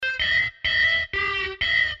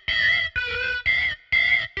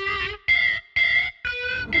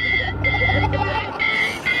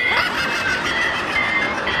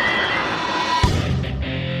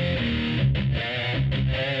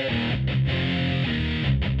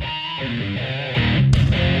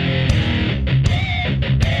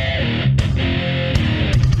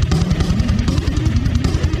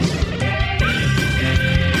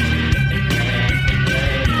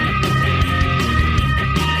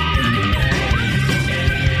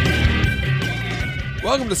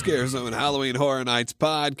Welcome to Scare Zone Halloween Horror Nights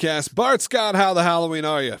podcast. Bart Scott, how the Halloween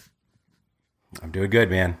are you? I'm doing good,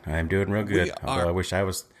 man. I'm doing real good. Although I wish I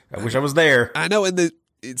was there. I know, and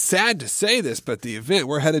it's sad to say this, but the event,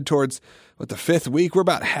 we're headed towards, the 5th week? We're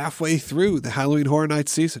about halfway through the Halloween Horror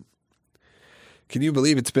Nights season. Can you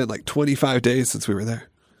believe it's been like 25 days since we were there?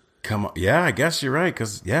 Come on. Yeah, I guess you're right,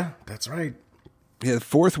 because, yeah, that's right. Yeah, the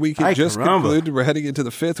 4th weekend concluded. We're heading into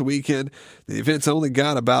the 5th weekend. The event's only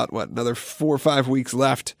got about, another 4 or 5 weeks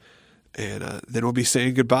left. And then we'll be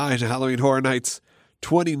saying goodbye to Halloween Horror Nights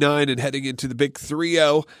 29 and heading into the big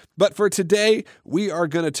 3-0. But for today, we are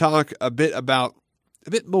going to talk a bit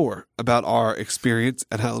more about our experience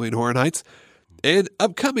at Halloween Horror Nights and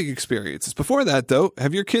upcoming experiences. Before that, though,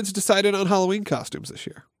 have your kids decided on Halloween costumes this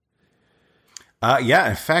year? Yeah,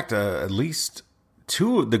 in fact, at least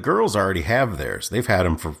two of the girls already have theirs. They've had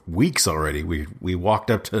them for weeks already. We walked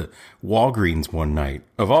up to Walgreens one night,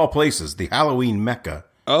 of all places, the Halloween Mecca.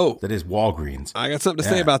 Oh, that is Walgreens. I got something to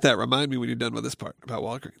say about that. Remind me when you're done with this part about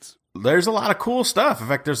Walgreens. There's a lot of cool stuff. In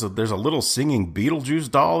fact, there's a little singing Beetlejuice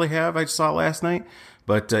doll they have. I saw last night.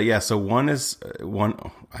 But yeah, so one.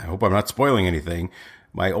 I hope I'm not spoiling anything.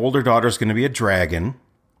 My older daughter's going to be a dragon,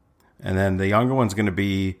 and then the younger one's going to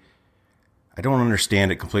be. I don't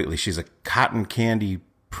understand it completely. She's a cotton candy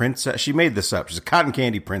princess. She made this up. She's a cotton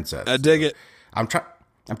candy princess. I dig it. I'm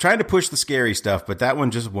trying to push the scary stuff, but that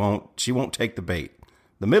one just won't. She won't take the bait.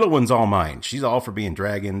 The middle one's all mine. She's all for being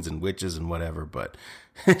dragons and witches and whatever, but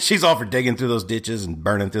she's all for digging through those ditches and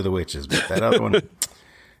burning through the witches. But that other one,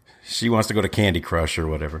 she wants to go to Candy Crush or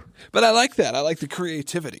whatever. But I like that. I like the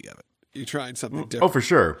creativity of it. You're trying something different. Oh, for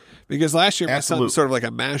sure. Because last year, my son was sort of like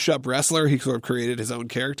a mashup wrestler. He sort of created his own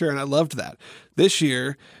character, and I loved that. This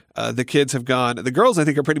year, the kids have gone, the girls, I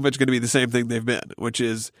think, are pretty much going to be the same thing they've been, which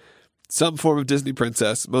is some form of Disney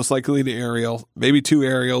princess, most likely an Ariel, maybe 2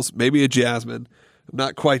 Ariels, maybe a Jasmine. I'm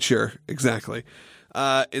not quite sure exactly.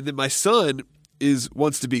 And then my son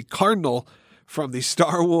wants to be Cardinal from the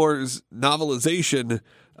Star Wars novelization,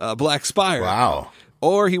 Black Spire. Wow.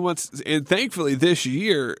 Or he wants, and thankfully this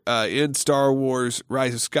year in Star Wars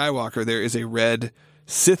Rise of Skywalker, there is a red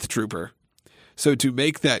Sith Trooper. So to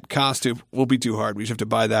make that costume will be too hard. We just have to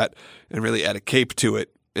buy that and really add a cape to it,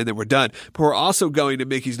 and then we're done. But we're also going to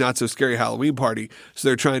Mickey's Not So Scary Halloween Party, so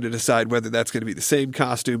they're trying to decide whether that's going to be the same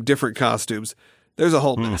costume, different costumes. There's a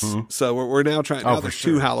whole mess. Mm-hmm. So we're now trying, now there's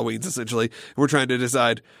 2 Halloweens essentially. We're trying to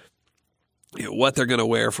decide what they're going to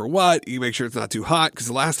wear for what. You make sure it's not too hot, because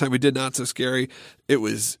the last time we did Not So Scary, it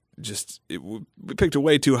was just, we picked a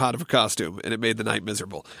way too hot of a costume, and it made the night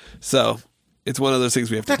miserable. So it's one of those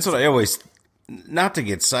things we have to That's what I always, not to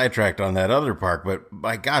get sidetracked on that other part, but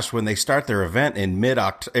my gosh, when they start their event in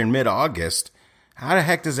mid-August, how the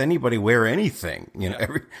heck does anybody wear anything? You know,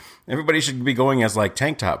 everybody should be going as like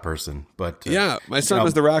tank top person. But yeah, my son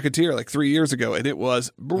was the Rocketeer like 3 years ago, and it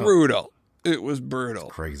was brutal. It was brutal.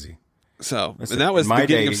 Crazy. So, and that was the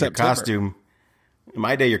beginning of September. In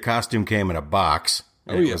my day, your costume came in a box.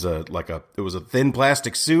 It was a thin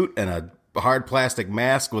plastic suit and a hard plastic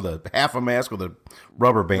mask with half a mask with a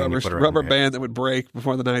rubber band. Rubber band that would break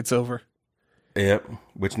before the night's over. Yep,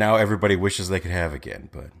 which now everybody wishes they could have again.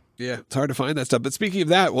 But yeah, it's hard to find that stuff. But speaking of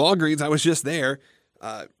that, Walgreens, I was just there.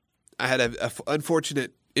 I had a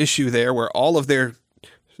unfortunate issue there where all of their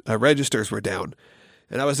registers were down.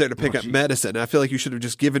 And I was there to pick up medicine. I feel like you should have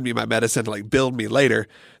just given me my medicine to billed me later.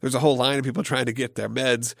 There's a whole line of people trying to get their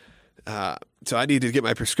meds. So I needed to get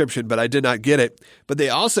my prescription, but I did not get it. But they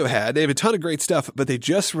have a ton of great stuff, but they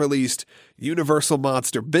just released Universal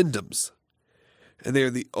Monster Bindums. And they're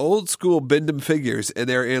the old school Bindum figures, and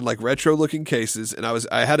they're in retro looking cases. And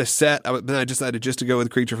I had a set, then I decided just to go with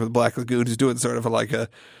Creature from the Black Lagoon, who's doing sort of a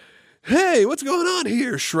hey, what's going on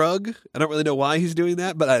here? Shrug. I don't really know why he's doing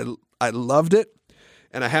that, but I loved it.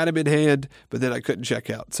 And I had him in hand, but then I couldn't check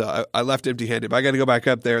out. So I left empty-handed. But I got to go back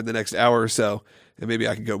up there in the next hour or so, and maybe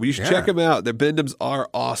I can go. But you should check them out. Their Bindums are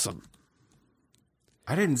awesome.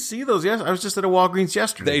 I didn't see those yet. I was just at a Walgreens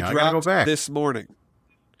yesterday. They dropped this morning.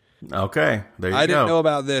 Okay, there you go. I didn't know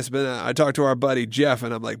about this, but I talked to our buddy Jeff,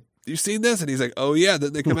 and I'm like, you seen this? And he's like, oh, yeah.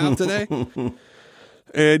 Didn't they come out today?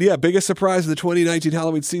 And yeah, biggest surprise of the 2019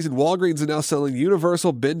 Halloween season, Walgreens is now selling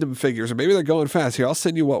Universal Bindum figures, or maybe they're going fast. Here, I'll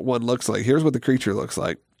send you what one looks like. Here's what the creature looks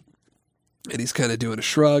like. And he's kind of doing a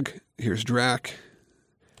shrug. Here's Drac.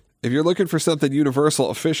 If you're looking for something Universal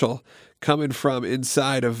official coming from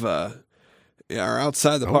inside of, or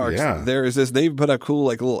outside the parks, there is this. They put a cool,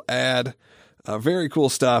 little ad. Very cool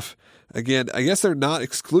stuff. Again, I guess they're not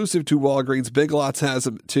exclusive to Walgreens. Big Lots has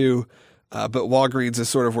them too, but Walgreens is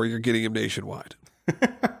sort of where you're getting them nationwide.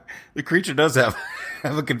 The creature does have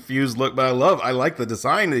a confused look, but I like the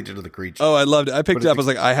design of the creature. Oh, I loved it. I picked it up. I was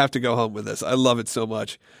like, I have to go home with this. I love it so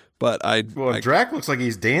much. But Drac looks like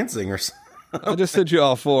he's dancing or something. I just sent you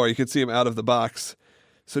all 4. You can see him out of the box.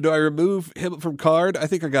 So do I remove him from card? I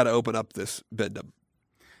think I got to open up this Bindum.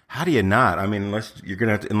 How do you not? I mean, unless you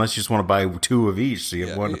just want to buy 2 of each, so you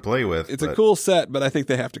have one to play with. It's a cool set, but I think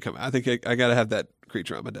they have to come. I think I got to have that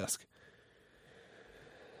creature on my desk.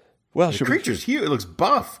 Well, the creature's huge. It looks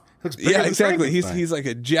buff. It looks bigger than exactly. He's like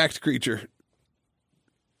a jacked creature.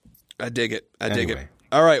 I dig it. Anyway. Dig it.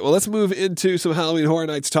 All right, well, let's move into some Halloween Horror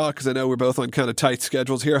Nights talk because I know we're both on kind of tight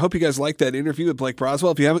schedules here. I hope you guys liked that interview with Blake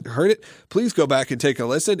Broswell. If you haven't heard it, please go back and take a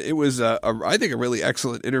listen. It was, I think, a really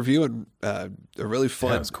excellent interview and a really fun.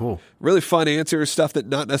 Yeah, it was cool. Really fun answers, stuff that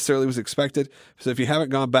not necessarily was expected. So if you haven't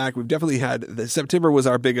gone back, we've definitely had September was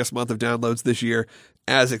our biggest month of downloads this year,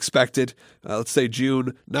 as expected. Let's say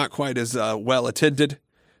June, not quite as well attended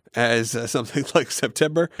as something like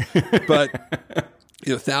September, but.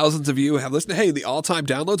 Thousands of you have listened. Hey, the all-time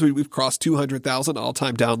downloads, we've crossed 200,000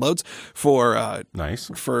 all-time downloads for nice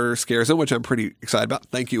for Scare Zone, which I'm pretty excited about.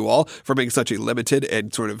 Thank you all for being such a limited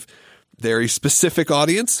and sort of very specific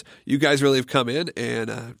audience. You guys really have come in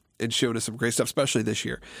and shown us some great stuff, especially this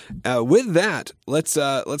year. With that, let's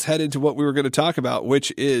head into what we were going to talk about,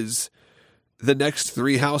 which is the next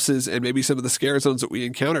 3 houses and maybe some of the Scare Zones that we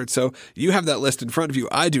encountered. So you have that list in front of you.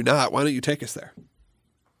 I do not. Why don't you take us there?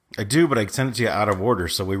 I do, but I sent it to you out of order,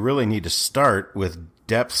 so we really need to start with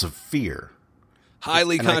Depths of Fear.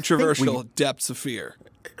 Highly controversial Depths of Fear.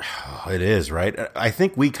 It is, right? I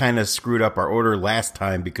think we kind of screwed up our order last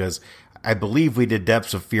time because I believe we did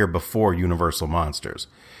Depths of Fear before Universal Monsters,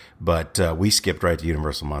 but we skipped right to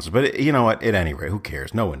Universal Monsters. But you know what? At any rate, who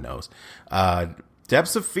cares? No one knows.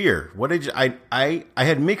 Depths of Fear. What did you, I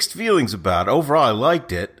had mixed feelings about it. Overall, I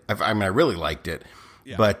liked it. I mean, I really liked it.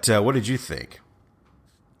 Yeah. But what did you think?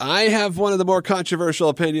 I have one of the more controversial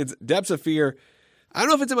opinions. Depths of Fear, I don't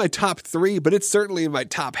know if it's in my top 3, but it's certainly in my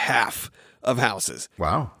top half of houses.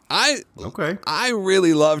 Wow. Okay. I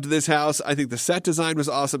really loved this house. I think the set design was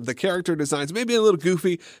awesome. The character designs maybe a little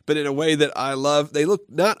goofy, but in a way that I love. They look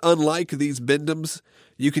not unlike these Bindums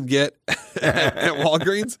you can get at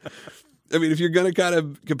Walgreens. I mean, if you're going to kind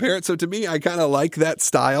of compare it. So to me, I kind of like that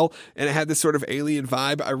style, and it had this sort of alien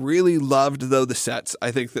vibe. I really loved, though, the sets. I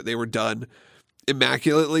think that they were done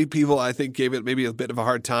immaculately. People, I think, gave it maybe a bit of a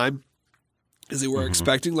hard time as they were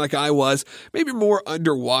expecting, like I was. Maybe more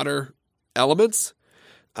underwater elements.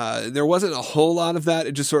 There wasn't a whole lot of that.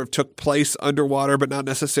 It just sort of took place underwater, but not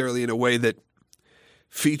necessarily in a way that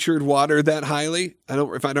featured water that highly.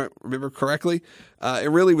 If I don't remember correctly. It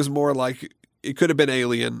really was more like it could have been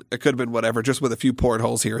Alien. It could have been whatever, just with a few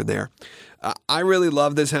portholes here and there. I really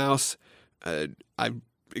love this house.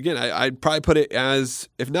 I'd probably put it as,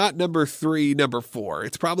 if not number 3, number 4.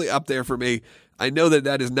 It's probably up there for me. I know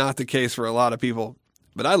that is not the case for a lot of people,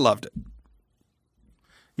 but I loved it.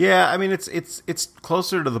 Yeah, I mean, it's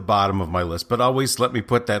closer to the bottom of my list, but always let me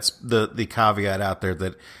put the caveat out there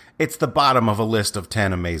that it's the bottom of a list of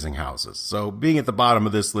 10 amazing houses. So being at the bottom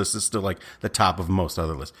of this list is still like the top of most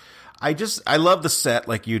other lists. I love the set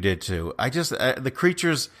like you did too. The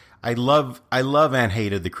creatures, I love and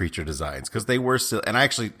hated the creature designs because they were still,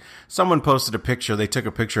 and someone posted a picture. They took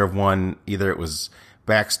a picture of one, either it was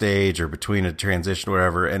backstage or between a transition or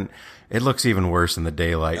whatever, and it looks even worse in the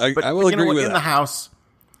daylight. I will agree with that.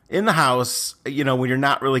 In the house, when you're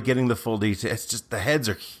not really getting the full detail, it's just the heads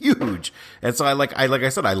are huge. And so like I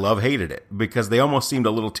said, I hated it because they almost seemed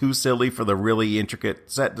a little too silly for the really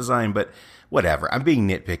intricate set design, but whatever. I'm being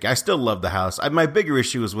nitpicky. I still love the house. My bigger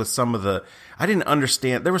issue was with some of I didn't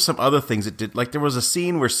understand. There were some other things that did, like there was a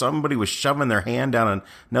scene where somebody was shoving their hand down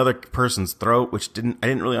another person's throat, which I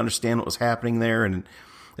didn't really understand what was happening there. And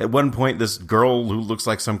at one point, this girl who looks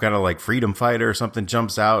like some kind of like freedom fighter or something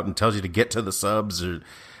jumps out and tells you to get to the subs, or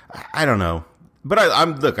I don't know. But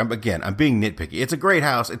I'm being nitpicky. It's a great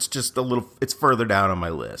house. It's just it's further down on my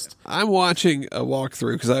list. I'm watching a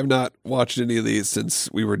walkthrough because I've not watched any of these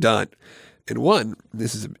since we were done. And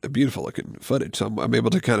this is a beautiful looking footage, so I'm able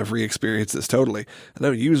to kind of re-experience this totally. And I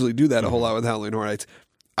don't usually do that a whole lot with Halloween Horror Nights.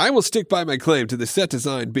 I will stick by my claim to the set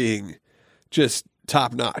design being just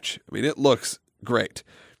top notch. I mean, it looks great.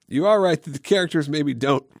 You are right that the characters maybe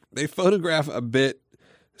they photograph a bit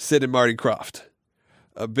Sid and Marty Krofft.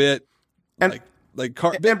 A bit and by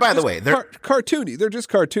the way, they're cartoony. They're just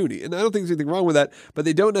cartoony, and I don't think there's anything wrong with that. But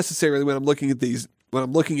they don't necessarily. When I'm looking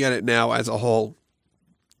at it now as a whole,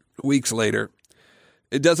 weeks later,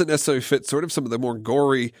 it doesn't necessarily fit sort of some of the more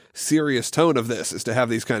gory, serious tone of this. Is to have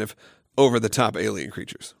these kind of over the top alien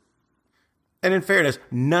creatures. And in fairness,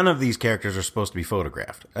 none of these characters are supposed to be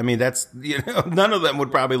photographed. I mean, none of them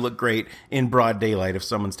would probably look great in broad daylight if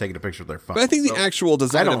someone's taking a picture with their phone. But I think the actual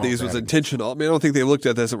design of these was intentional. I mean, I don't think they looked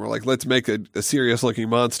at this and were like, let's make a serious-looking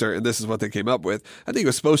monster, and this is what they came up with. I think it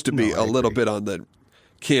was supposed to be a little bit on the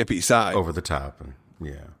campy side. Over the top,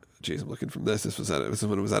 yeah. Jeez, I'm looking from this. This was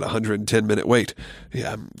when it was at 110-minute wait.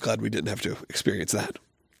 Yeah, I'm glad we didn't have to experience that.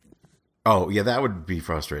 Oh, yeah, that would be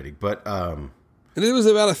frustrating. But and it was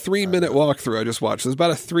about a 3-minute walkthrough I just watched. It was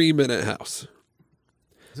about a 3-minute house.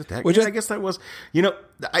 Is it that? Which I guess that was,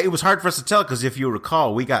 it was hard for us to tell because if you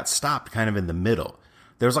recall, we got stopped kind of in the middle.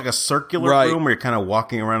 There was like a circular room where you're kind of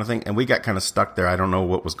walking around a thing, and we got kind of stuck there. I don't know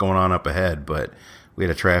what was going on up ahead, but we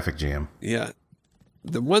had a traffic jam. Yeah.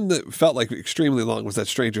 The one that felt like extremely long was that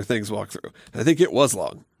Stranger Things walkthrough. I think it was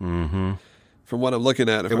long. Mm-hmm. From what I'm looking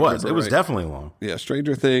at. It was definitely long. Yeah,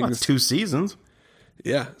 Stranger Things. Well, 2 seasons.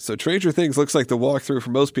 Yeah, so Stranger Things looks like the walkthrough for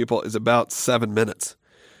most people is about 7 minutes.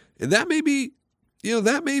 And that may be,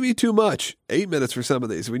 that may be too much. 8 minutes for some of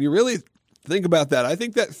these. When you really think about that, I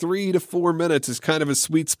think that 3 to 4 minutes is kind of a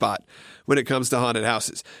sweet spot when it comes to haunted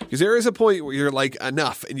houses. Because there is a point where you're like,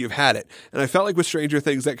 enough, and you've had it. And I felt like with Stranger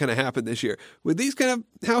Things, that kind of happened this year. With these kind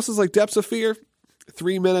of houses like Depths of Fear,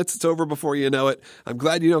 3 minutes, it's over before you know it. I'm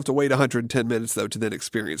glad you don't have to wait 110 minutes, though, to then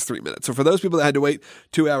experience 3 minutes. So for those people that had to wait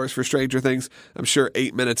 2 hours for Stranger Things, I'm sure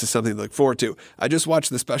 8 minutes is something to look forward to. I just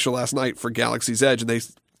watched the special last night for Galaxy's Edge, and they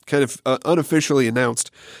kind of unofficially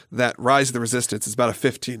announced that Rise of the Resistance is about a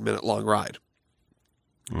 15-minute long ride.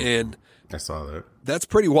 And I saw that. That's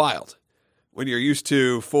pretty wild when you're used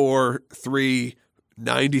to 4, 3,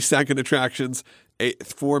 90-second attractions,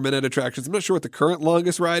 4-minute attractions. I'm not sure what the current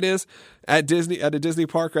longest ride is at a Disney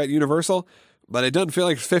park or at Universal, but it doesn't feel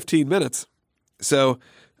like 15 minutes. So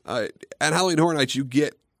at Halloween Horror Nights, you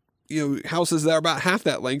get houses that are about half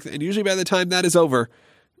that length, and usually by the time that is over,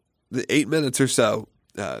 the 8 minutes or so,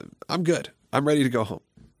 I'm good. I'm ready to go home.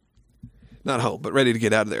 Not home, but ready to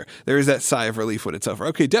get out of there. There is that sigh of relief when it's over.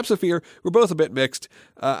 Okay, Depths of Fear, we're both a bit mixed.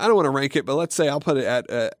 I don't want to rank it, but let's say I'll put it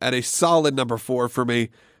at a solid number 4 for me.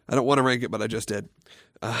 I don't want to rank it, but I just did.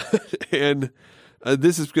 And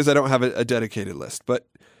this is because I don't have a dedicated list. But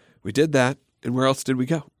we did that, and where else did we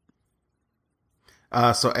go?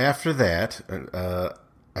 So after that,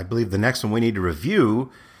 I believe the next one we need to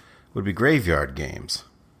review would be Graveyard Games.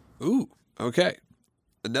 Ooh, okay.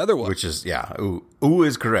 Another one. Which is, ooh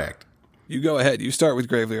is correct. You go ahead. You start with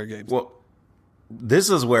Graveyard Games. Well, this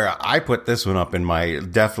is where I put this one up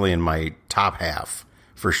definitely in my top half,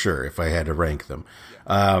 for sure, if I had to rank them.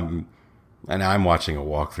 Yeah. And I'm watching a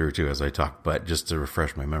walkthrough, too, as I talk, but just to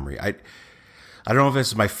refresh my memory. I don't know if this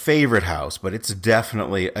is my favorite house, but it's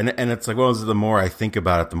definitely, and it's like, well, the more I think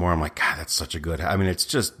about it, the more I'm like, God, that's such a good house. I mean, it's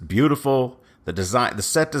just beautiful. The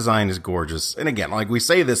set design is gorgeous. And again, like we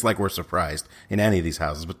say this like we're surprised in any of these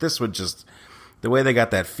houses, but this would just, the way they got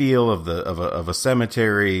that feel of a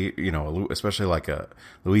cemetery, especially like a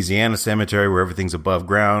Louisiana cemetery where everything's above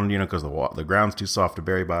ground, because the ground's too soft to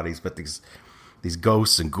bury bodies, but these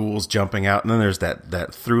ghosts and ghouls jumping out. And then there's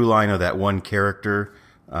that through line of that one character,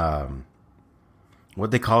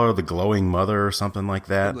 what'd they call her? The glowing mother or something like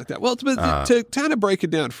that? Well, to kind of break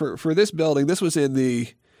it down, for this building, this was in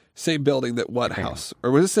the same building that what house?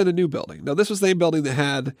 Or was this in a new building? No, this was the same building that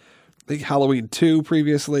had, I think, Halloween 2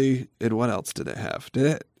 previously. And what else did it have?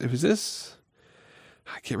 Was this?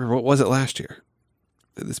 I can't remember. What was it last year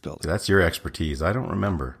in this building? That's your expertise. I don't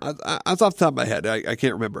remember. I was off the top of my head. I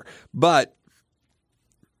can't remember. But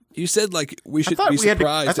you said like we should be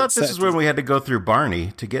surprised. I thought this is when we had to go through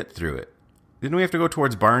Barney to get through it. Didn't we have to go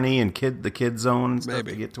towards Barney and the kid zone and stuff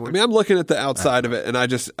to get towards? I mean, I'm looking at the outside of it, and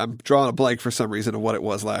I'm drawing a blank for some reason of what it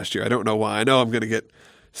was last year. I don't know why. I know I'm going to get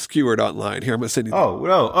skewered online here. I'm going to send you.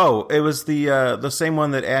 It was the same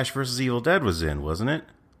one that Ash vs. Evil Dead was in, wasn't it?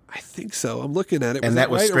 I think so. I'm looking at it. And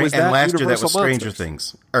that was strange. And last year that was Stranger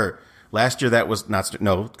Things. Or last year that was not.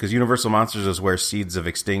 No, because Universal Monsters is where Seeds of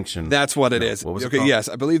Extinction. That's what it is. What was it called? Yes,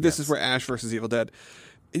 I believe this is where Ash vs. Evil Dead.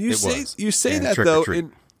 And you say that though.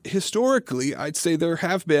 Historically, I'd say there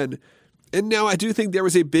have been, and now I do think there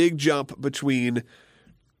was a big jump between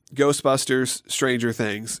Ghostbusters, Stranger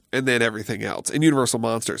Things, and then everything else. And Universal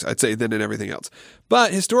Monsters, I'd say then and everything else.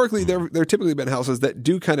 But historically, there typically been houses that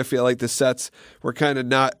do kind of feel like the sets were kind of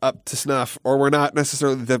not up to snuff, or were not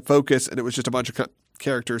necessarily the focus, and it was just a bunch of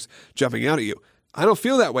characters jumping out at you. I don't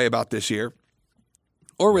feel that way about this year,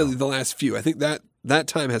 or really the last few. I think that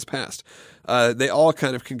time has passed. They all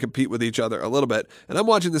kind of can compete with each other a little bit. And I'm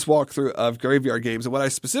watching this walkthrough of Graveyard Games, and what I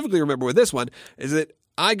specifically remember with this one is that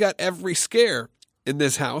I got every scare in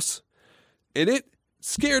this house, and it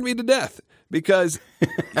scared me to death because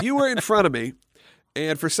you were in front of me,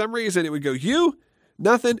 And for some reason, it would go, you,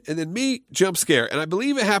 nothing, and then me, jump scare. And I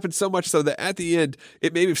believe it happened so much so that at the end,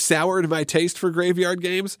 it maybe soured my taste for graveyard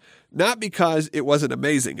games. Not because it wasn't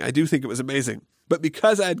amazing. I do think it was amazing. But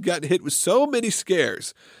because I had gotten hit with so many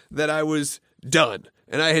scares that I was done.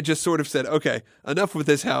 And I had just sort of said, okay, enough with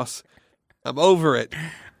this house. I'm over it.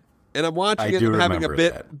 And I'm watching it and having a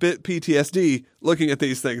bit PTSD looking at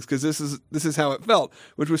these things because this is how it felt,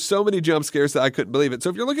 which was so many jump scares that I couldn't believe it. So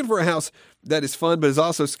if you're looking for a house that is fun but is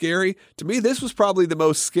also scary, to me, this was probably the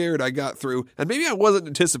most scared I got through. And maybe I wasn't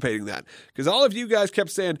anticipating that because all of you guys kept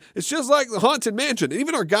saying, it's just like the Haunted Mansion. And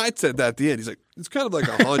even our guide said that at the end. He's like, it's kind of like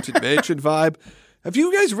a Haunted Mansion vibe. Have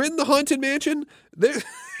you guys ridden the Haunted Mansion? This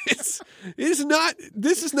is not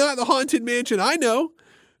the Haunted Mansion I know.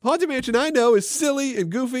 Haunted Mansion I know is silly and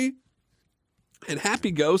goofy and happy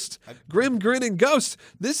ghost, grim grinning ghost.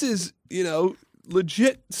 This is,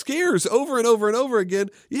 legit scares over and over and over again.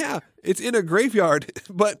 Yeah, it's in a graveyard,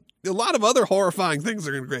 but a lot of other horrifying things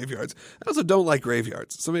are in graveyards. I also don't like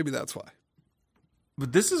graveyards, so maybe that's why.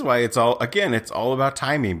 But this is why it's all about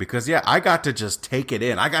timing because, I got to just take it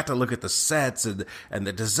in. I got to look at the sets and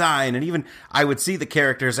the design, and even I would see the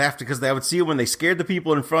characters after because I would see them when they scared the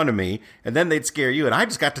people in front of me, and then they'd scare you, and I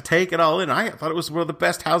just got to take it all in. I thought it was one of the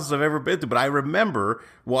best houses I've ever been to, but I remember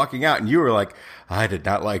walking out, and you were like, I did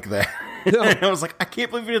not like that. No. And I was like, I can't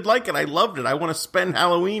believe you didn't like it. I loved it. I want to spend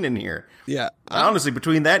Halloween in here. Yeah. Honestly,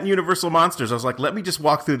 between that and Universal Monsters, I was like, let me just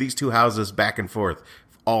walk through these two houses back and forth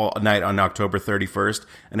all night on October 31st,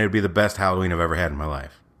 and it would be the best Halloween I've ever had in my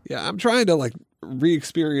life. Yeah, I'm trying to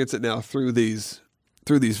re-experience it now through these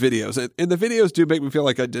videos, and the videos do make me feel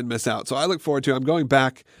like I did miss out. So I look forward to. I'm going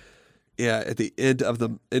back, at the end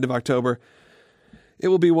of October. It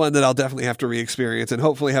will be one that I'll definitely have to re-experience and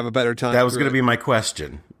hopefully have a better time. That was going to be my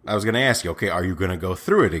question. I was going to ask you, okay, are you going to go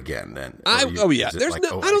through it again then? I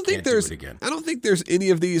don't think there's any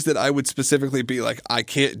of these that I would specifically be like, I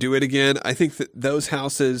can't do it again. I think that those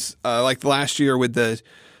houses, like last year with the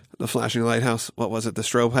flashing lighthouse, what was it? The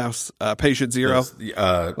strobe house, Patient Zero,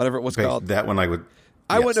 whatever it was called. That one I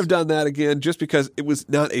wouldn't have done that again just because it was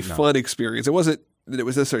not a fun experience. It wasn't that it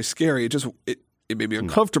was necessarily scary. It made me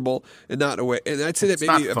uncomfortable and not in a way. And I'd say that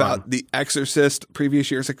maybe about The Exorcist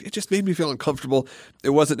previous years. It just made me feel uncomfortable. It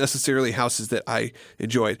wasn't necessarily houses that I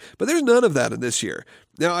enjoyed. But there's none of that in this year.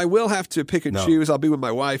 Now, I will have to pick and choose. I'll be with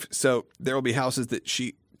my wife, so there will be houses that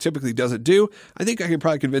she typically doesn't do. I think I can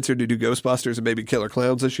probably convince her to do Ghostbusters and maybe Killer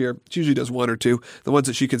Clowns this year. She usually does one or two. The ones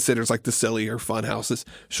that she considers like the silly or fun houses,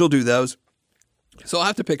 she'll do those. So I'll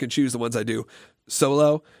have to pick and choose the ones I do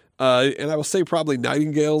solo. And I will say probably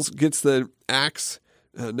Nightingales gets the axe,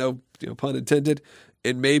 no pun intended,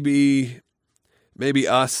 and maybe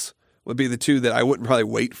Us would be the two that I wouldn't probably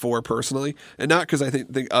wait for personally, and not because I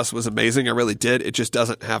think Us was amazing. I really did. It just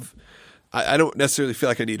doesn't have. I don't necessarily feel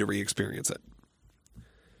like I need to re-experience it.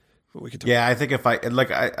 But we could talk I think if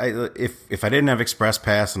I didn't have Express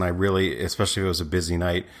Pass and I really, especially if it was a busy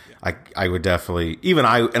night, I would definitely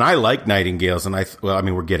I like Nightingales and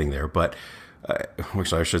we're getting there, but.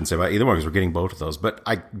 Which I shouldn't say about either one because we're getting both of those. But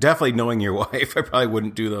I definitely, knowing your wife, I probably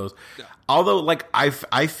wouldn't do those. Yeah. Although, I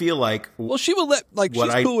feel like... Well, she will let...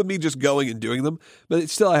 she's cool with me just going and doing them, but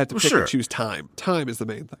still I have to pick and choose time. Time is the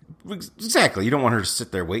main thing. Exactly. You don't want her to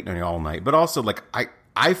sit there waiting on you all night. But also,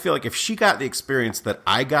 I feel like if she got the experience that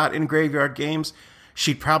I got in Graveyard Games,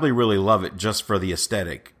 she'd probably really love it just for the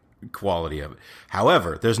aesthetic quality of it.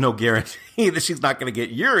 However, there's no guarantee that she's not going to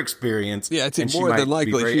get your experience. Yeah, it's more than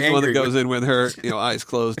likely she's the one that goes in with her eyes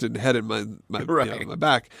closed and head in my right. My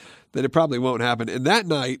back. That it probably won't happen. And that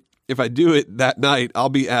night, if I do it that night, I'll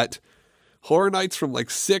be at Horror Nights from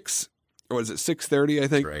 6 or was it 6:30? I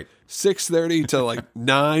think 6:30 to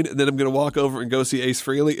 9, and then I'm going to walk over and go see Ace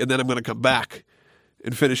Frehley, and then I'm going to come back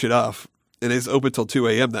and finish it off. And it's open till 2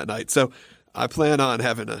 a.m. that night, so I plan on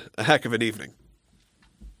having a heck of an evening.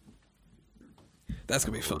 That's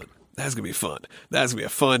going to be fun. That's going to be fun. That's going to be a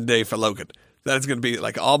fun day for Logan. That's going to be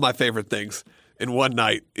all my favorite things in one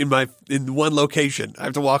night, in one location. I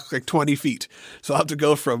have to walk 20 feet. So I'll have to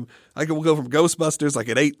go from Ghostbusters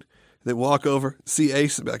at 8, and then walk over, see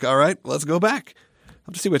Ace, and be like, all right, let's go back. I'll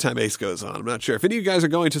have to see what time Ace goes on. I'm not sure. If any of you guys are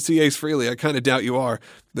going to see Ace Frehley, I kind of doubt you are.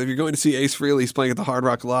 But if you're going to see Ace Frehley, he's playing at the Hard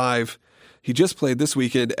Rock Live. He just played this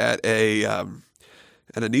weekend at a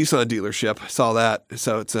Nissan dealership. I saw that.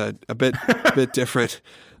 So it's a bit different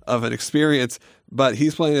of an experience. But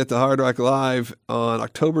he's playing at the Hard Rock Live on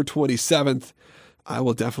October 27th. I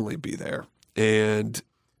will definitely be there. And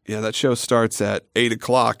that show starts at 8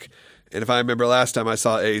 o'clock. And if I remember last time I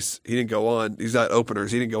saw Ace, he didn't go on. He's got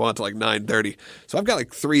openers. He didn't go on till 9:30. So I've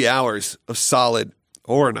got 3 hours of solid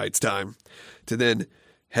Horror Nights time to then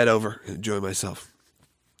head over and enjoy myself.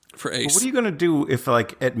 for Ace. But what are you going to do if,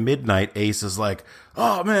 like, at midnight, Ace is like,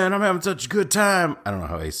 "Oh man, I'm having such a good time." I don't know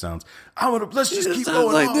how Ace sounds. Let's just keep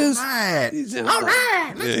going like all this. night. All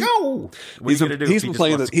Right, let's go. What are you going to do? He's been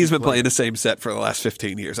playing the same set for the last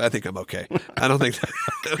 15 years. I think I'm okay. I don't think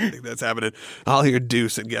that's happening. I'll hear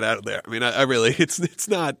Deuce and get out of there. I mean, I really, it's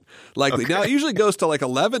not likely. Okay. Now, it usually goes to like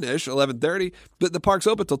 11-ish, 11:30, but the park's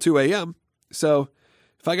open till 2 a.m. So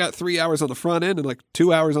if I got 3 hours on the front end and like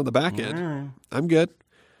 2 hours on the back end, I'm good.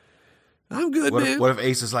 I'm good, man. What if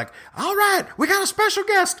Ace is like, "All right, we got a special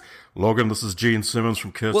guest. Logan, this is Gene Simmons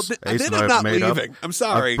from Kiss. Well, Ace then and I I'm have not made leaving. up. I'm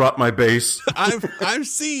sorry. I brought my bass." I've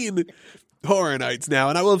seen Horror Nights now,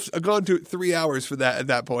 and I will have gone to 3 hours for that at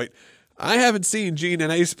that point. I haven't seen Gene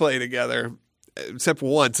and Ace play together except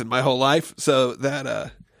once in my whole life, so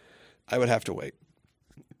that I would have to wait.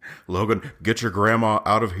 Logan, get your grandma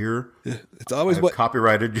out of here. It's always what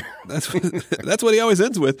copyrighted. that's what he always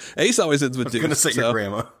ends with. Ace always ends with Deuce. I'm gonna say your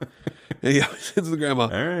grandma. He always ends with grandma.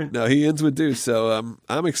 All right. No, he ends with Deuce. So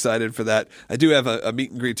I'm excited for that. I do have a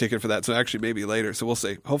meet and greet ticket for that. So actually, maybe later. So we'll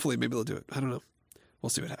see. Hopefully, maybe they'll do it. I don't know. We'll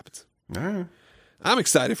see what happens. All right. I'm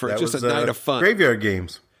excited for it. Just a night of fun. Graveyard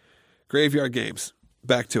Games. Graveyard Games.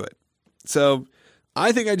 Back to it. So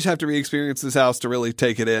I think I just have to re-experience this house to really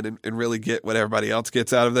take it in and really get what everybody else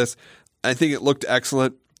gets out of this. I think it looked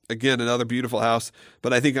excellent. Again, another beautiful house.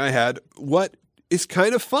 But I think I had what is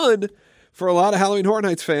kind of fun for a lot of Halloween Horror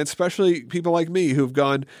Nights fans, especially people like me who've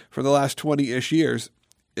gone for the last 20-ish years,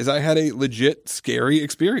 is I had a legit scary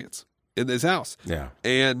experience in this house. Yeah.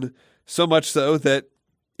 And so much so that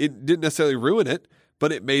it didn't necessarily ruin it,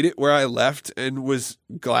 but it made it where I left and was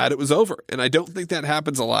glad it was over. And I don't think that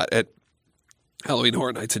happens a lot at Halloween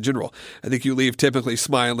Horror Nights in general. I think you leave typically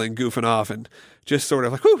smiling, goofing off, and just sort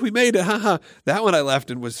of like, "Whoo, we made it, haha." That one I left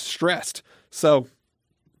and was stressed. So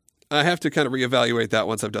I have to kind of reevaluate that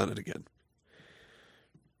once I've done it again.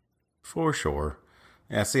 For sure.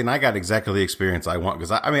 Yeah, see, and I got exactly the experience I want,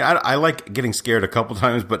 because I like getting scared a couple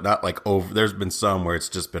times, but not like over. There's been some where it's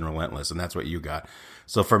just been relentless, and that's what you got.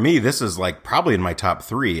 So for me, this is like probably in my top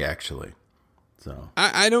 3, actually. So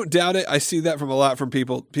I don't doubt it. I see that from a lot from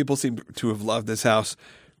people. People seem to have loved this house,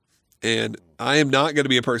 and I am not going to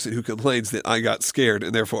be a person who complains that I got scared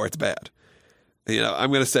and therefore it's bad. I'm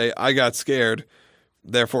going to say I got scared,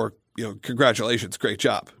 therefore, congratulations, great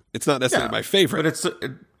job. It's not necessarily my favorite, but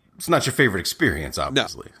it's not your favorite experience,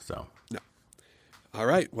 obviously. No. No. All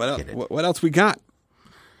right. What else we got?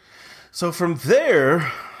 So from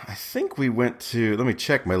there, I think we went to. Let me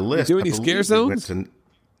check my list. Do any scare zones?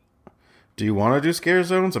 Do you want to do scare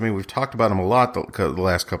zones? I mean, we've talked about them a lot the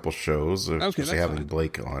last couple shows, especially having fine.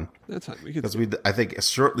 Blake on. That's fine. Because I think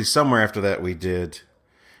shortly somewhere after that we did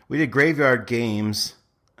Graveyard Games.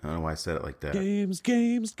 I don't know why I said it like that.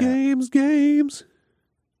 Games.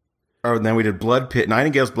 Oh, and then we did Blood Pit,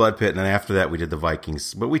 Nightingale's Blood Pit, and then after that we did the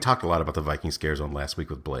Vikings. But we talked a lot about the Viking Scare Zone last week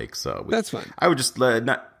with Blake, so that's fine. I would just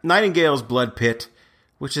Nightingale's Blood Pit,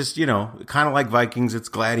 which is kind of like Vikings. It's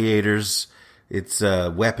gladiators, it's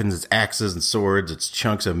weapons, it's axes and swords, it's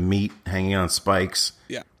chunks of meat hanging on spikes.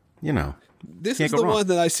 Yeah, this is the one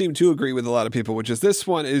that I seem to agree with a lot of people, which is this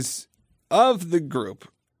one is of the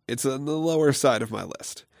group. It's on the lower side of my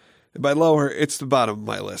list. And by lower, it's the bottom of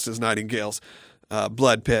my list. Is Nightingale's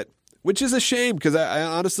Blood Pit. Which is a shame, because I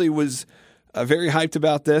honestly was very hyped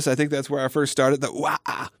about this. I think that's where I first started. The wah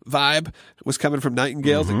vibe was coming from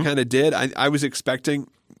Nightingales. It kind of did. I was expecting,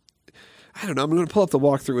 I don't know, I'm going to pull up the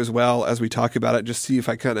walkthrough as well as we talk about it, just see if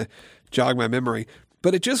I kind of jog my memory.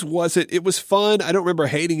 But it just wasn't, it was fun. I don't remember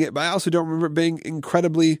hating it, but I also don't remember it being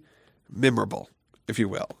incredibly memorable, if you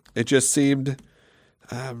will. It just seemed,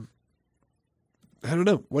 I don't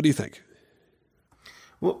know. What do you think?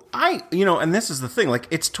 Well, and this is the thing, like,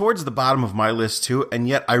 it's towards the bottom of my list too, and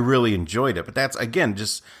yet I really enjoyed it. But that's, again,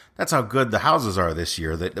 that's how good the houses are this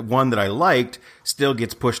year. That the one that I liked still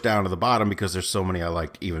gets pushed down to the bottom because there's so many I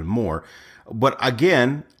liked even more. But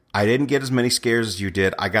again, I didn't get as many scares as you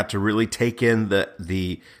did. I got to really take in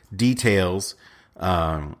the details,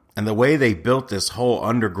 and the way they built this whole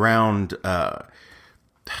underground,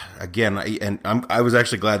 again, I was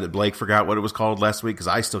actually glad that Blake forgot what it was called last week, because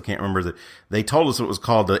I still can't remember. They told us what it was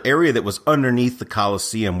called, the area that was underneath the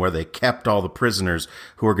Colosseum where they kept all the prisoners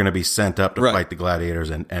who were going to be sent up to fight the gladiators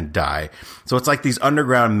and die. So it's like these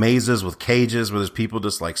underground mazes with cages where there's people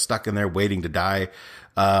just like stuck in there waiting to die.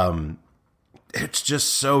 It's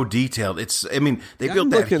just so detailed. They built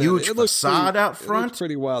that huge facade out front. It looks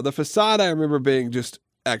pretty wild. The facade I remember being just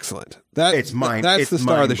excellent. That's the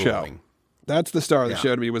star of the show. That's the star of the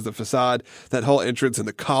show to me, was the facade, that whole entrance and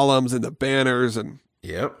the columns and the banners. And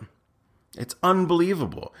yep. It's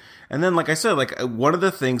unbelievable. And then, like I said, like one of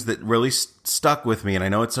the things that really stuck with me, and I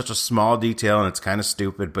know it's such a small detail and it's kind of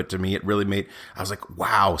stupid, but to me it really made, I was like,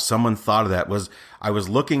 wow, someone thought of that. Was I was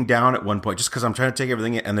looking down at one point, just because I'm trying to take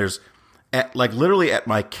everything in, and there's, at like literally at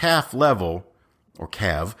my calf level, or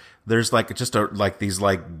calf, there's like just like these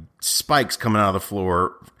like spikes coming out of the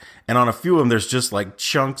floor, and on a few of them there's just like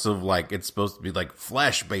chunks of like, it's supposed to be like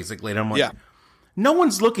flesh basically, and I'm like, Yeah. No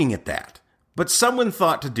one's looking at that, but someone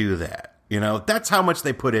thought to do that. You know, that's how much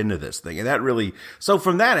they put into this thing. And that really, so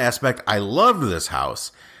from that aspect, I loved this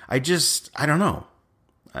house. I don't know.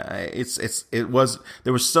 There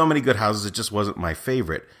were so many good houses. It just wasn't my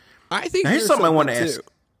favorite. I think now, here's something I want to ask.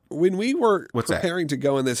 When we were preparing to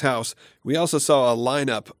go in this house, we also saw a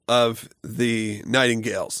lineup of the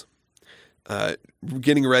Nightingales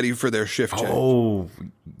getting ready for their shift change. Oh,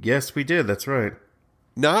 yes, we did. That's right.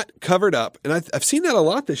 Not covered up. And I've seen that a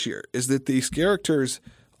lot this year, is that these characters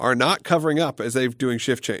are not covering up as they're doing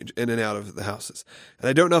shift change in and out of the houses. And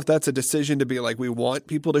I don't know if that's a decision to be like, we want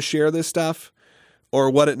people to share this stuff, or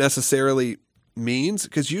what it necessarily means.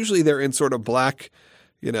 Because usually they're in sort of black,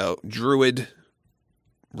 druid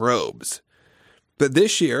robes. But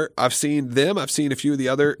this year, I've seen a few of the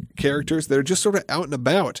other characters that are just sort of out and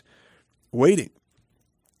about waiting.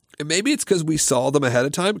 And maybe it's because we saw them ahead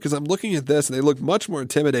of time, because I'm looking at this and they look much more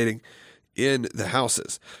intimidating in the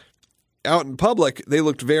houses. Out in public, they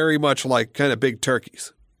looked very much like kind of big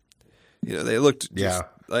turkeys. They looked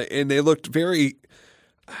and they looked very.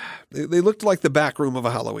 They looked like the back room of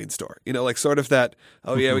a Halloween store. Like sort of that.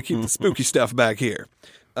 Oh yeah, we keep the spooky stuff back here.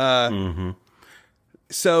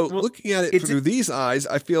 So looking at it through these eyes,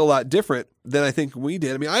 I feel a lot different than I think we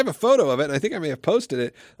did. I mean, I have a photo of it, and I think I may have posted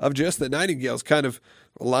it, of just the Nightingales kind of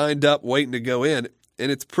lined up waiting to go in,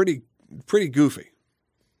 and it's pretty goofy.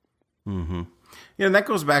 Mm-hmm. Yeah, and that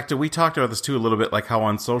goes back to, we talked about this too a little bit, like how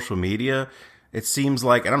on social media, it seems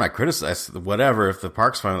like, and I'm not criticizing, whatever, if the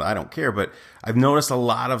park's fine, I don't care, but I've noticed a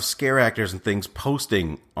lot of scare actors and things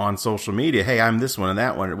posting on social media, hey, I'm this one and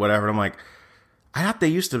that one, or whatever, and I'm like, I thought they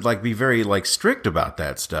used to like be very like strict about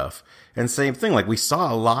that stuff. And same thing, like we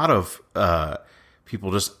saw a lot of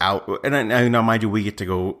people just out, and I know, mind you,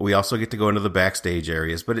 we also get to go into the backstage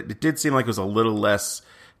areas, but it did seem like it was a little less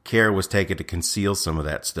care was taken to conceal some of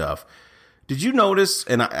that stuff. Did you notice,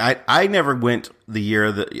 and I never went the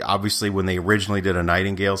year that, obviously, when they originally did a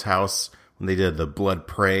Nightingale's house, when they did the Blood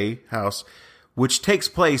Prey house, which takes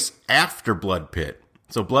place after Blood Pit.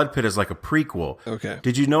 So Blood Pit is like a prequel. Okay.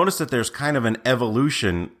 Did you notice that there's kind of an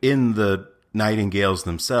evolution in the Nightingales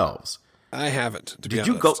themselves? I haven't, to be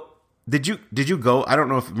honest. Did you go? I don't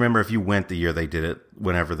know remember if you went the year they did it,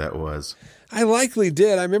 whenever that was. I likely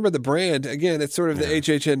did. I remember the brand. Again, it's sort of the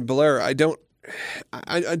HHN blur.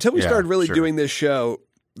 Until we started really doing this show,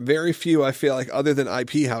 very few, I feel like, other than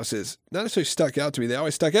IP houses, not necessarily stuck out to me. They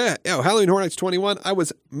always stuck out. Halloween Horror Nights 21, I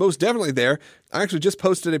was most definitely there. I actually just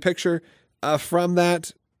posted a picture from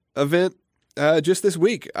that event just this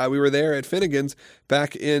week. We were there at Finnegan's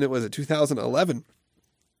back in, 2011.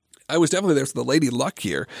 I was definitely there for the Lady Luck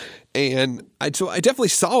here, and I definitely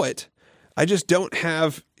saw it. I just don't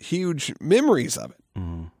have huge memories of it.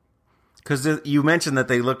 Because you mentioned that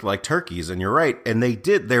they looked like turkeys, and you're right. And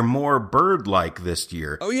they're more bird-like this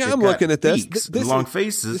year. Oh, yeah, I'm looking at this. This long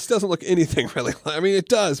faces. This doesn't look anything really like. I mean, it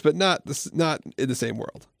does, but not in the same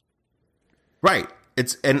world. Right.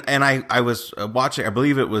 And I was watching, I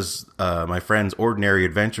believe it was my friends Ordinary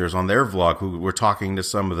Adventures on their vlog, who were talking to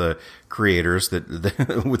some of the creators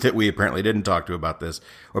that we apparently didn't talk to about this.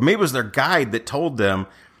 Or maybe it was their guide that told them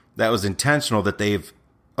that was intentional, that they've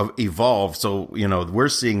evolved. So, we're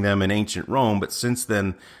seeing them in ancient Rome, but since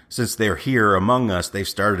they're here among us, they've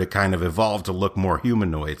started to kind of evolve to look more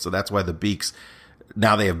humanoid. So that's why the beaks,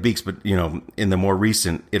 now they have beaks, but in the more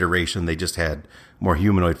recent iteration, they just had more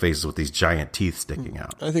humanoid faces with these giant teeth sticking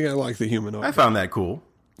out. I think I like the humanoid. I found that cool.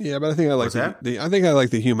 Yeah, but I think I like I think I like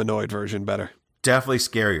the humanoid version better. Definitely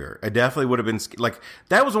scarier. I definitely would have been like,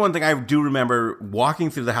 that was one thing I do remember walking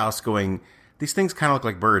through the house going, these things kind of look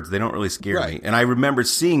like birds. They don't really scare me. And I remember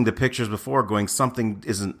seeing the pictures before going,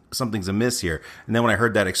 something's amiss here. And then when I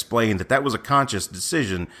heard that explained, that was a conscious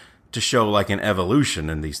decision to show like an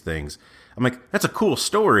evolution in these things. I'm like, that's a cool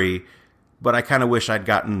story, but I kind of wish I'd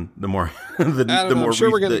gotten the more more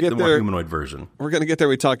humanoid version. We're going to get there.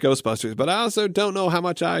 We talk Ghostbusters, but I also don't know how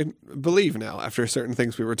much I believe now after certain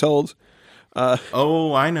things we were told.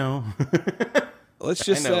 I know. Let's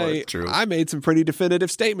just say I made some pretty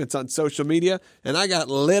definitive statements on social media, and I got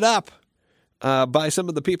lit up by some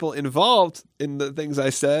of the people involved in the things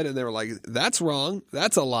I said, and they were like, that's wrong,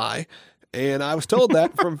 that's a lie. And I was told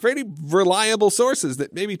that from very reliable sources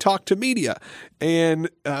that maybe talk to media. And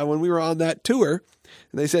when we were on that tour,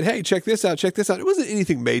 they said, hey, check this out, check this out. It wasn't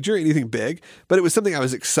anything major, anything big, but it was something I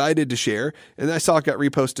was excited to share. And I saw it got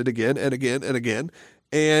reposted again and again and again.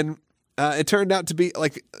 And it turned out to be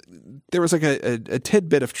like there was like a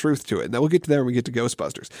tidbit of truth to it. And we'll get to that when we get to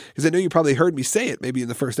Ghostbusters. Because I know you probably heard me say it maybe in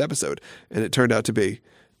the first episode. And it turned out to be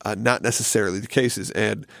not necessarily the cases,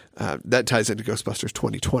 and that ties into Ghostbusters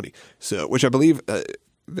 2020. So, which I believe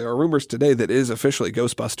there are rumors today that it is officially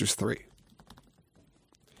Ghostbusters 3. Is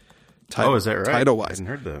that right? Title-wise. I hadn't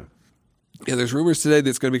heard that. Yeah, there's rumors today that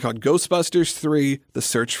it's going to be called Ghostbusters 3: The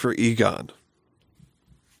Search for Egon,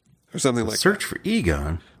 or something like Search for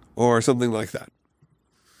Egon, or something like that.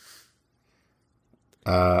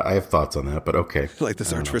 I have thoughts on that, but okay. Like the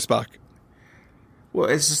Search for Spock. Well,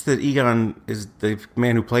 it's just that Egon is the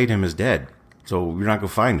man who played him is dead, so you're not going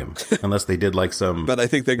to find him unless they did like some. But I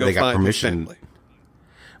think they got find permission. His family.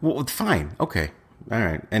 Well, fine, okay, all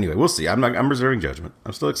right. Anyway, we'll see. I'm reserving judgment.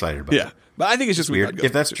 I'm still excited about it. Yeah, but I think it's just weird.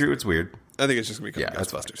 If that's true, it's weird. I think it's just going to be called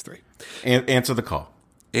Ghostbusters 3. Answer the call.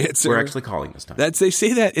 We're actually calling this time. They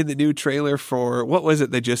say that in the new trailer for, what was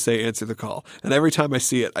it? They just say answer the call. And every time I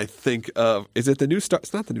see it, I think of, is it the new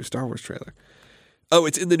it's not the new Star Wars trailer. Oh,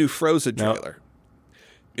 it's in the new Frozen trailer.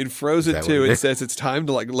 In Frozen 2, it says it's time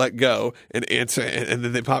to like let go and answer, and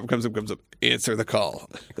then the pop comes up, answer the call.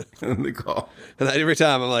 The call. And every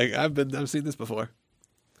time I'm like, I've seen this before.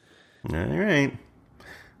 All right.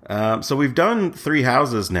 So we've done 3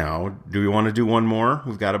 houses now. Do we want to do one more?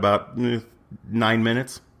 We've got about 9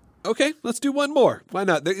 minutes. Okay, let's do one more. Why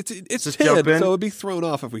not? It's Just 10, jump in. so it'd be thrown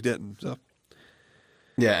off if we didn't. So.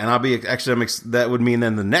 Yeah, and I'll be that would mean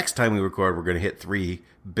then the next time we record, we're going to hit 3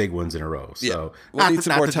 big ones in a row. So we'll need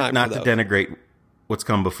some more time. Not to denigrate what's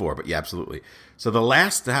come before, but yeah, absolutely. So the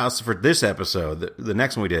last house for this episode, the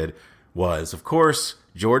next one we did was, of course,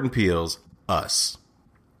 Jordan Peele's Us,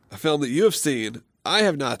 a film that you have seen. I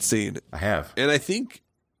have not seen. I have, and I think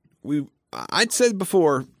I'd said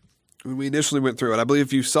before when we initially went through it. I believe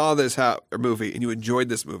if you saw this movie and you enjoyed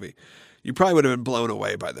this movie, you probably would have been blown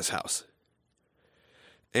away by this house.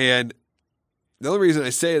 And the only reason I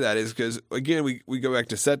say that is because, again, we go back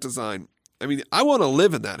to set design. I mean, I want to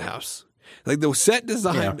live in that house. Like, the set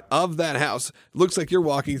design of that house looks like you're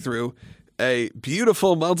walking through a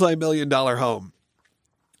beautiful multi-million-dollar home.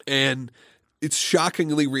 And it's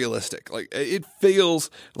shockingly realistic. Like, it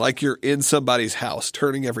feels like you're in somebody's house,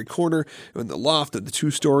 turning every corner in the loft and the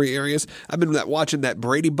 2-story areas. I've been watching that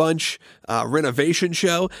Brady Bunch renovation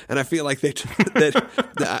show, and I feel like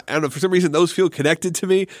that I don't know, for some reason those feel connected to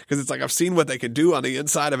me, because it's like I've seen what they can do on the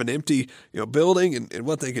inside of an empty building and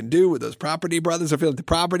what they can do with those Property Brothers. I feel like the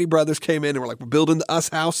Property Brothers came in and were like, we're building the Us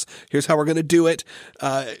house. Here's how we're going to do it.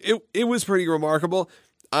 It was pretty remarkable.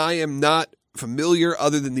 I am not familiar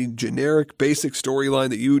other than the generic basic storyline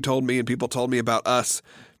that you told me and people told me about Us.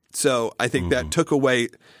 So I think that took away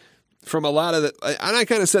from a lot of the, and I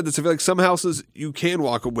kind of said this, I feel like some houses you can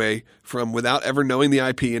walk away from without ever knowing the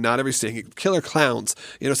IP and not ever seeing it. Killer Clowns,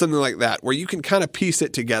 something like that, where you can kind of piece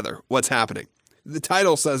it together, what's happening. The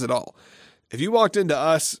title says it all. If you walked into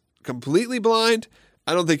Us completely blind,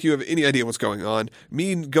 I don't think you have any idea what's going on.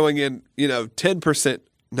 Me going in, 10%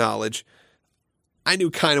 knowledge, I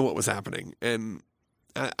knew kind of what was happening. And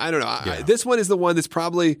I don't know. This one is the one that's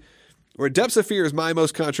probably where Depths of Fear is my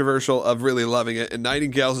most controversial of really loving it. And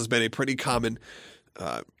Nightingales has been a pretty common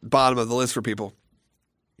bottom of the list for people.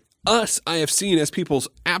 Us, I have seen as people's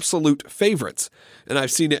absolute favorites. And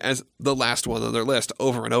I've seen it as the last one on their list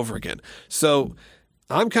over and over again. So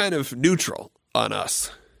I'm kind of neutral on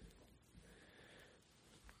Us.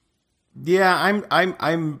 Yeah,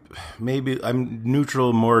 I'm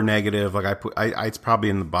neutral, more negative. Like it's probably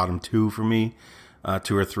in the bottom 2 for me,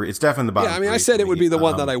 2 or 3. It's definitely the bottom. Yeah, I mean, I said it would be the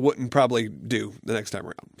one that I wouldn't probably do the next time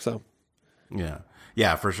around. So,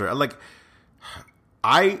 yeah, for sure. Like,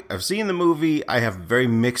 I've seen the movie. I have very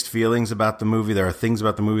mixed feelings about the movie. There are things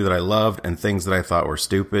about the movie that I loved and things that I thought were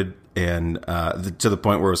stupid, and to the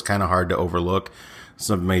point where it was kind of hard to overlook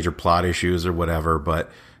some major plot issues or whatever.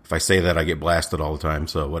 But if I say that, I get blasted all the time,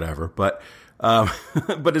 so whatever. But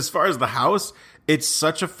but as far as the house, it's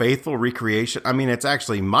such a faithful recreation. I mean, it's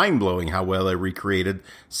actually mind-blowing how well they recreated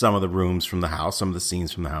some of the rooms from the house, some of the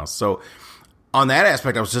scenes from the house. So on that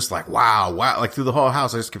aspect, I was just like, wow. Like, through the whole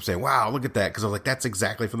house, I just kept saying, wow, look at that, because I was like, that's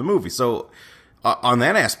exactly from the movie. So on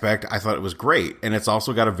that aspect, I thought it was great. And it's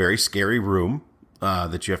also got a very scary room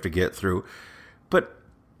that you have to get through. But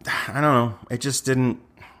I don't know. It just didn't,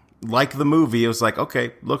 like the movie, it was like,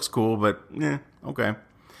 okay, looks cool, but okay.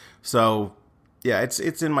 So Yeah, it's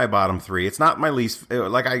in my bottom 3. It's not my least.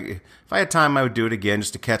 Like if I had time, I would do it again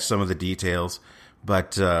just to catch some of the details.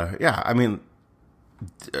 But yeah, I mean,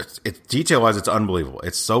 it's detail wise, it's unbelievable.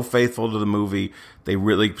 It's so faithful to the movie. They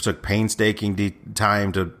really took painstaking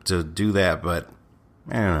time to do that. But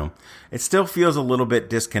I don't know. It still feels a little bit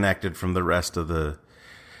disconnected from the rest of the.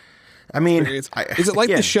 I mean, is it like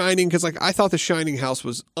The Shining? Because like I thought The Shining house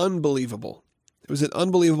was unbelievable. It was an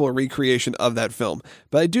unbelievable recreation of that film.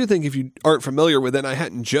 But I do think if you aren't familiar with it, and I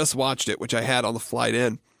hadn't just watched it, which I had on the flight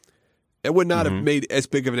in, it would not have made as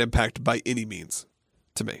big of an impact by any means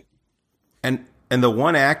to me. And the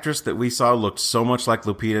one actress that we saw looked so much like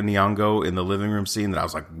Lupita Nyong'o in the living room scene that I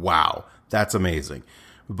was like, wow, that's amazing.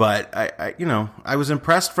 But I was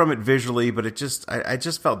impressed from it visually, but I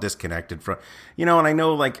just felt disconnected from, and I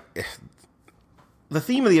know like the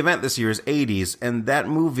theme of the event this year is 80s, and that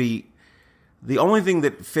movie, the only thing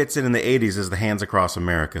that fits in the 80s is the Hands Across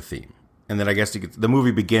America theme. And then I guess the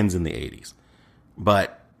movie begins in the 80s.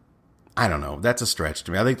 But I don't know. That's a stretch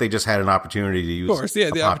to me. I think they just had an opportunity to use, of course,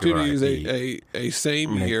 the opportunity to use a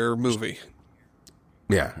same year movie.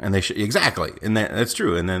 Yeah, and they exactly, and that's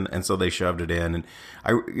true. And so they shoved it in, and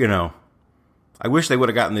I wish they would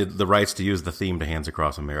have gotten the rights to use the theme to Hands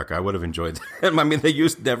Across America. I would have enjoyed that. I mean, they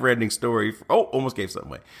used Never Ending Story. Almost gave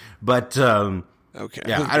something away, but okay,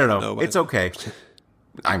 yeah, I don't know. It's okay.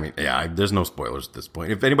 I mean, yeah, there's no spoilers at this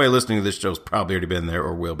point. If anybody listening to this show's probably already been there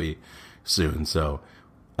or will be soon, so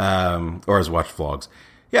or has watched vlogs.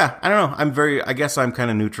 Yeah, I don't know. I guess I'm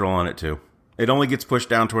kind of neutral on it too. It only gets pushed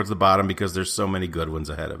down towards the bottom because there's so many good ones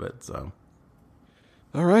ahead of it. So,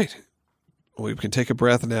 all right, we can take a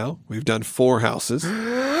breath now. We've done 4 houses.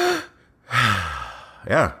 Yeah,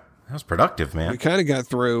 that was productive, man. We kind of got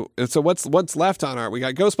through. And so what's left on our? We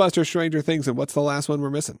got Ghostbusters, Stranger Things, and what's the last one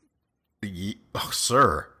we're missing? Oh,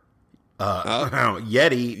 sir,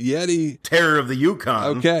 Yeti, Terror of the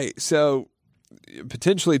Yukon. Okay, so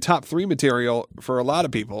potentially top 3 material for a lot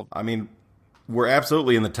of people. I mean, we're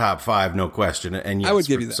absolutely in the top 5, no question. And yes, I would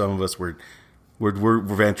give you that. Some of us we're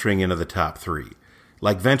venturing into the top 3,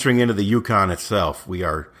 like venturing into the Yukon itself. We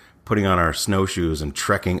are putting on our snowshoes and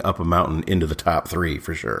trekking up a mountain into the top 3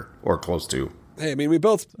 for sure, or close to. Hey, I mean, we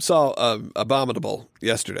both saw Abominable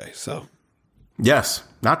yesterday, so yes,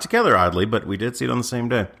 not together oddly, but we did see it on the same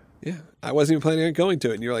day. Yeah, I wasn't even planning on going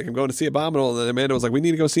to it, and you're like, I'm going to see Abominable, and then Amanda was like, we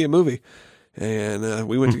need to go see a movie, and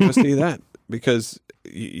we went to go see that because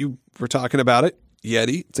you were talking about it.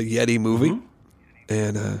 Yeti, it's a Yeti movie,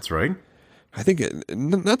 and that's right. I think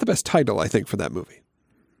not the best title. I think for that movie.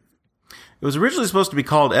 It was originally supposed to be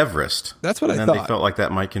called Everest. That's what I thought. And they felt like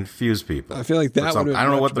that might confuse people. I feel like that would have been I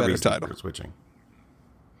don't know what the reason for switching.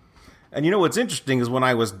 And you know what's interesting is when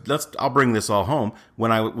I'll bring this all home.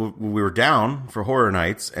 When we were down for Horror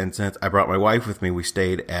Nights, and since I brought my wife with me, we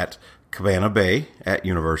stayed at Cabana Bay at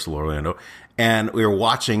Universal Orlando, and we were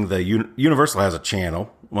watching Universal has a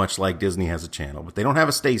channel, much like Disney has a channel, but they don't have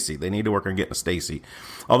a Stacy. They need to work on getting a Stacy.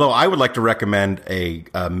 Although I would like to recommend a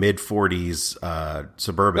mid-40s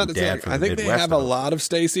suburban dad from the Midwest. I think they have a lot of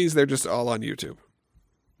Stacys. They're just all on YouTube.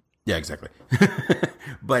 Yeah, exactly.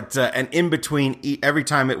 But and in between, every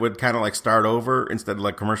time it would kind of like start over instead of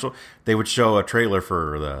like commercial, they would show a trailer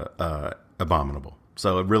for the Abominable.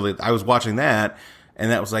 So it really, I was watching that,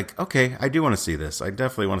 and that was like, okay, I do want to see this. I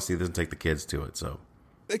definitely want to see this and take the kids to it. So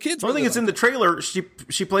the kids. The only thing that's in the trailer, she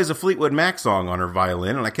plays a Fleetwood Mac song on her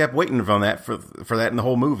violin, and I kept waiting on that for that in the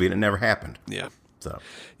whole movie, and it never happened. Yeah. So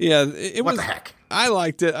yeah, it was. What the heck? I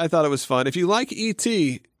liked it. I thought it was fun. If you like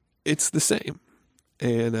E.T., it's the same.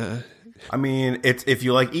 And I mean, it's if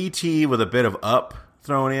you like E.T. with a bit of Up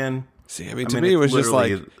thrown in. See, I mean, to me, it was just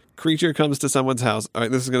like creature comes to someone's house. All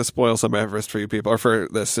right, this is going to spoil some Everest for you people, or for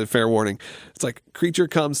this. Fair warning. It's like creature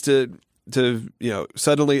comes to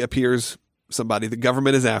suddenly appears somebody. The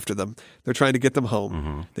government is after them. They're trying to get them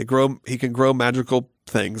home. Mm-hmm. He can grow magical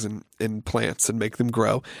things in plants and make them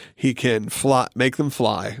grow. He can make them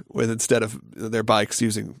fly with instead of their bikes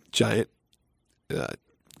using giant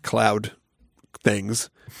cloud things.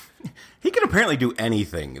 He can apparently do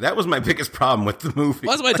anything. That was my biggest problem with the movie.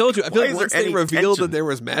 Well, that's what I told you. I feel like once they revealed that there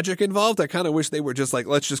was magic involved, I kind of wish they were just like,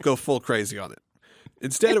 let's just go full crazy on it.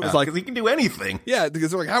 Instead, it was like, he can do anything. Yeah, because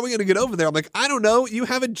they're like, how are we going to get over there? I'm like, I don't know. You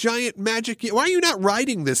have a giant magic. Why are you not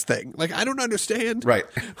riding this thing? Like, I don't understand. Right.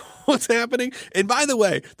 What's happening. And by the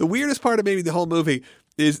way, the weirdest part of maybe the whole movie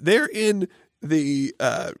is they're in the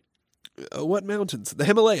what mountains? The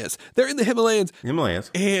Himalayas. They're in the Himalayas.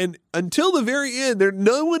 And until the very end,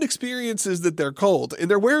 no one experiences that they're cold.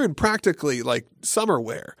 And they're wearing practically like summer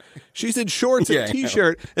wear. She's in shorts and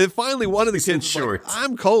T-shirt. And finally one of the kids is like,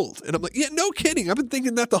 I'm cold. And I'm like, yeah, no kidding. I've been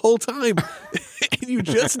thinking that the whole time. And you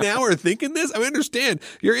just now are thinking this? I understand.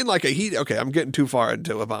 You're in like a heat. Okay, I'm getting too far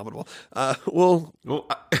into Abominable. Well,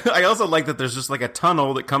 I also like that there's just like a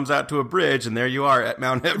tunnel that comes out to a bridge, and there you are at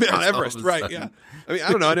Mount Everest. Mount Everest, right, yeah. I mean,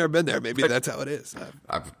 I don't know. I've never been there. Maybe that's how it is.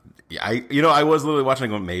 I was literally watching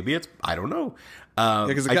going, maybe it's, I don't know.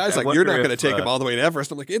 Because the guy's like, you're not going to take him all the way to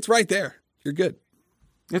Everest. I'm like, it's right there. You're good.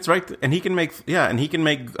 It's right. And he can make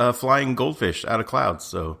flying goldfish out of clouds.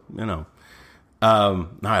 So, now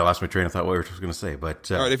I lost my train of thought what I was going to say. But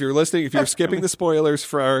all right, if you're listening, if you're skipping the spoilers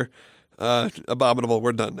for our Abominable,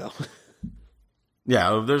 we're done now.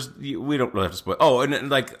 Yeah, we don't really have to spoil. Oh, and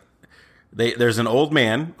like there's an old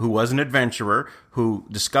man who was an adventurer who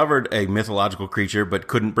discovered a mythological creature but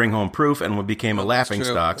couldn't bring home proof and became a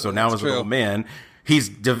laughingstock. So now as an old man, he's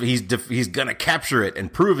gonna capture it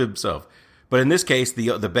and prove himself. But in this case,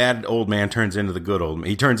 the bad old man turns into the good old man.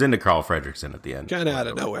 He turns into Carl Fredricksen at the end. Kind of out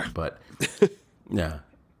of nowhere. But, yeah.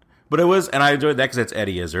 But it was, and I enjoyed that because it's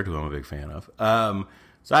Eddie Izzard, who I'm a big fan of.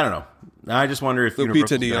 So I don't know. I just wonder if Universal's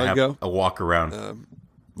going to have a walk around.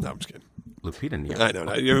 No, I'm just kidding. Lupita Nyong'o.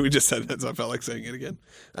 I know. We just said that, so I felt like saying it again.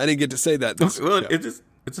 I didn't get to say that. Well, it is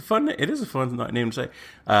a fun name to say.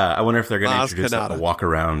 I wonder if they're going to introduce a walk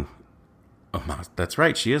around. Oh, that's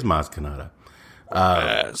right. She is Maz Kanata.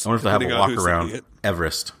 I wonder if they'll have a walk around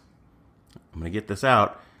Everest. I'm going to get this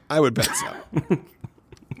out. I would bet so.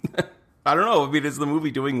 I don't know. I mean, is the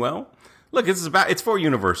movie doing well? Look, it's for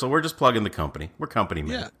Universal. We're just plugging the company. We're company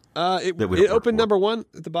men. Yeah. It opened number 1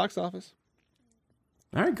 at the box office.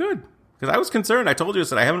 All right, good. Because I was concerned. I told you, I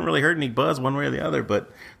said I haven't really heard any buzz one way or the other,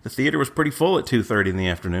 but the theater was pretty full at 2:30 in the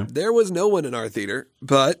afternoon. There was no one in our theater,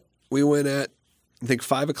 but we went at, I think,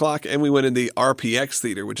 5 o'clock, and we went in the RPX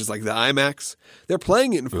theater, which is like the IMAX. They're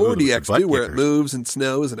playing it in 4DX, too, where it moves and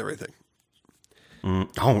snows and everything.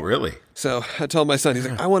 Oh, really? So I told my son, he's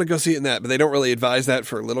like, I want to go see it in that, but they don't really advise that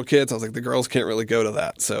for little kids. I was like, the girls can't really go to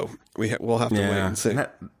that, so we'll have to wait and see.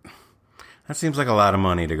 That seems like a lot of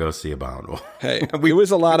money to go see Abominable. Hey, it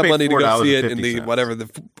was a lot of money to go see it in the whatever the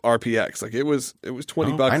RPX. Like it was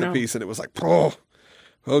 $20 a piece, and it was like, oh,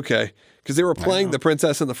 okay, because they were playing The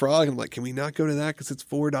Princess and the Frog, and I'm like, can we not go to that because it's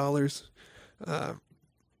 $4?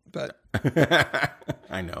 But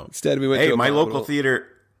I know. Instead, we went to my local theater.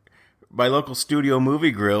 My local studio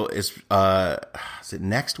movie grill is it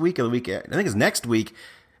next week or the week? I think it's next week.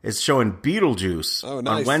 It's showing Beetlejuice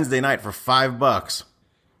on Wednesday night for $5.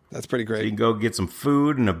 That's pretty great. So you can go get some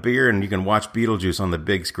food and a beer, and you can watch Beetlejuice on the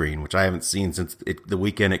big screen, which I haven't seen since the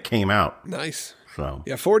weekend it came out. Nice. So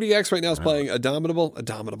yeah, 4DX right now is playing Abominable.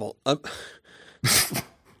 I'm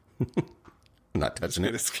not touching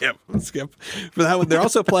it. Skip for that one. They're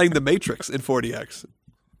also playing The Matrix in 4DX.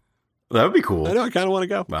 That would be cool. I know. I kind of want to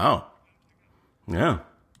go. Wow. Yeah.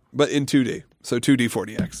 But in 2D. So 2D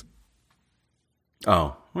 4DX.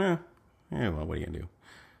 Oh. Yeah. Well, what are you going to do?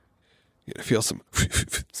 You're going to feel some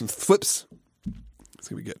flips. It's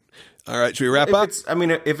going to be good. All right. Should we wrap up?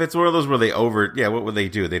 If it's one of those where what would they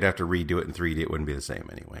do? They'd have to redo it in 3D. It wouldn't be the same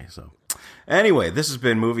anyway. So anyway, this has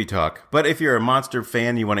been Movie Talk. But if you're a monster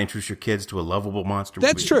fan, you want to introduce your kids to a lovable monster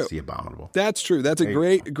movie, true. See Abominable. That's true. That's a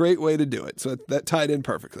great way to do it. So that tied in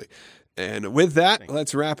perfectly. And with that,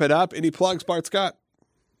 let's wrap it up. Any plugs, Bart Scott?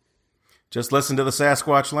 Just listen to the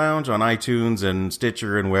Sasquatch Lounge on iTunes and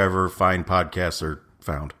Stitcher and wherever fine podcasts are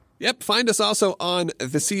found. Yep. Find us also on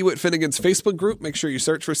the See You at Finnegan's Facebook group. Make sure you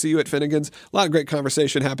search for See You at Finnegan's. A lot of great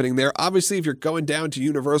conversation happening there. Obviously, if you're going down to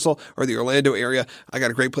Universal or the Orlando area, I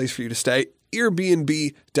got a great place for you to stay.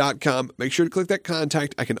 Airbnb.com. Make sure to click that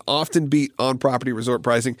contact. I can often beat on-property resort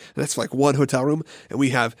pricing, and that's for like one hotel room, and we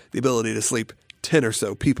have the ability to sleep 10 or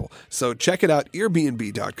so people. So check it out,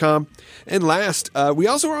 Airbnb.com. And last, we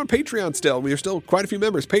also are on Patreon still. We are still quite a few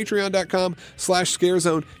members.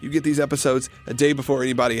 Patreon.com/scarezone. You get these episodes a day before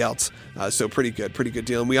anybody else. So pretty good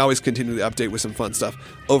deal. And we always continue to update with some fun stuff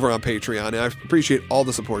over on Patreon. And I appreciate all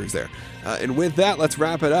the supporters there. And with that, let's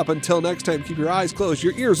wrap it up. Until next time, keep your eyes closed,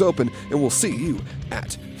 your ears open, and we'll see you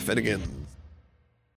at Finnegan's.